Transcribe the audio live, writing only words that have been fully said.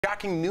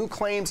Shocking new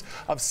claims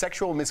of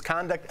sexual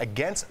misconduct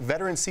against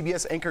veteran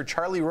CBS anchor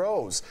Charlie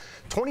Rose.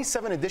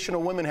 27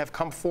 additional women have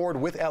come forward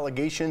with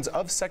allegations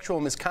of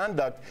sexual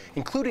misconduct,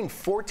 including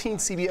 14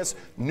 CBS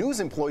News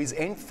employees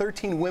and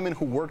 13 women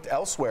who worked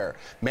elsewhere.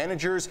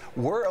 Managers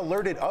were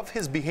alerted of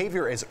his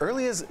behavior as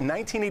early as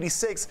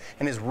 1986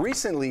 and as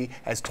recently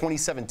as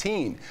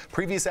 2017.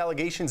 Previous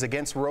allegations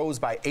against Rose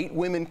by 8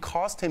 women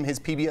cost him his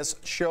PBS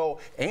show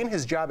and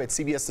his job at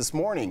CBS This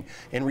Morning.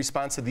 In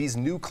response to these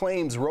new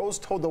claims, Rose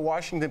told the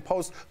Washington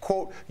Post,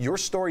 quote, "Your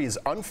story is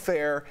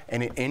unfair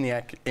and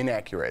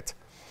inaccurate."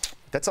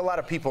 That's a lot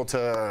of people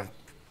to...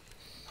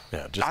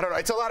 Yeah, just I don't know.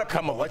 It's a lot of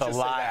people. Come up with a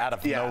lie out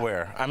of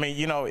nowhere. I mean,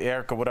 you know,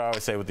 Erica, what I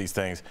always say with these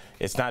things,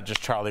 it's not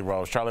just Charlie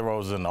Rose. Charlie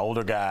Rose is an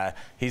older guy.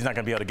 He's not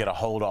going to be able to get a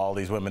hold of all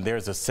these women.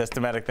 There's a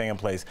systematic thing in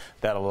place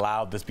that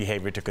allowed this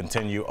behavior to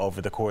continue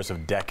over the course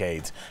of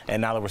decades. And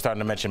now that we're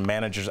starting to mention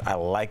managers, I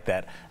like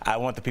that. I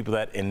want the people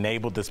that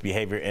enabled this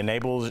behavior.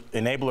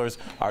 Enablers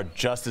are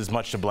just as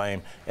much to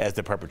blame as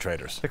the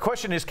perpetrators. The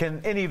question is,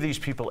 can any of these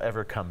people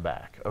ever come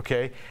back,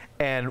 okay?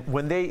 And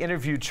when they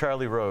interviewed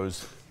Charlie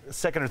Rose,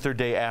 second or third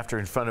day after,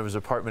 in front of his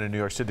apartment in New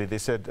York City, they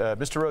said,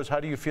 Mr. Rose, how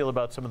do you feel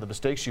about some of the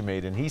mistakes you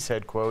made? And he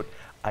said, quote,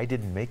 "I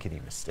didn't make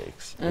any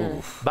mistakes."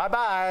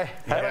 Bye-bye.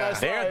 Have a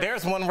nice life.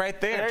 There's one right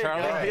there,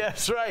 Charlie. Right.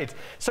 Yes, right.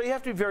 So you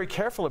have to be very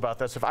careful about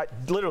that stuff.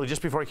 Literally,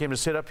 just before I came to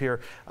sit up here,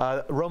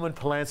 Roman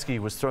Polanski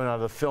was thrown out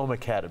of the Film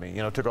Academy.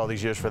 You know, it took all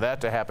these years for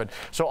that to happen.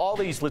 So all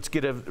these, let's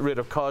get rid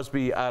of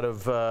Cosby out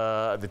of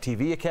the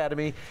TV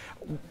Academy.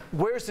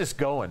 Where's this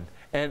going?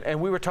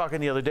 And we were talking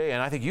the other day,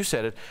 and I think you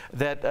said it,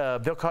 that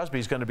Bill Cosby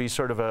is going to be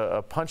sort of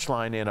a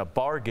punchline in a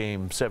bar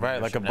game 7 years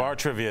Right, like a bar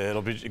trivia.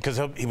 It'll be because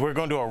we're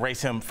going to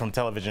erase him from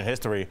television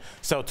history.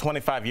 So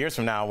 25 years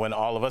from now, when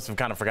all of us have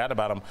kind of forgot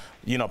about him,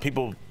 you know,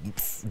 people,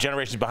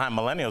 generations behind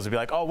millennials will be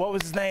like, "Oh, what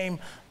was his name?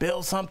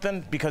 Bill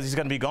something?" Because he's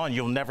going to be gone.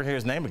 You'll never hear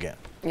his name again.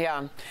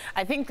 Yeah,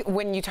 I think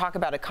when you talk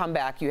about a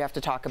comeback, you have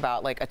to talk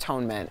about like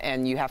atonement,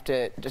 and you have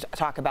to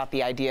talk about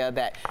the idea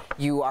that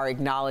you are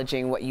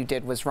acknowledging what you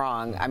did was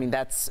wrong. I mean,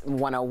 that's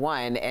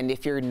 101, and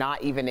if you're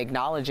not even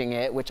acknowledging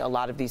it, which a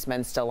lot of these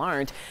men still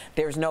aren't,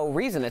 there's no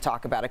reason to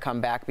talk about a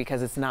comeback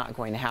because it's not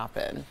going to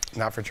happen.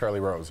 Not for Charlie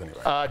Rose,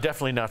 anyway.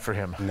 Definitely not for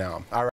him. No. All right.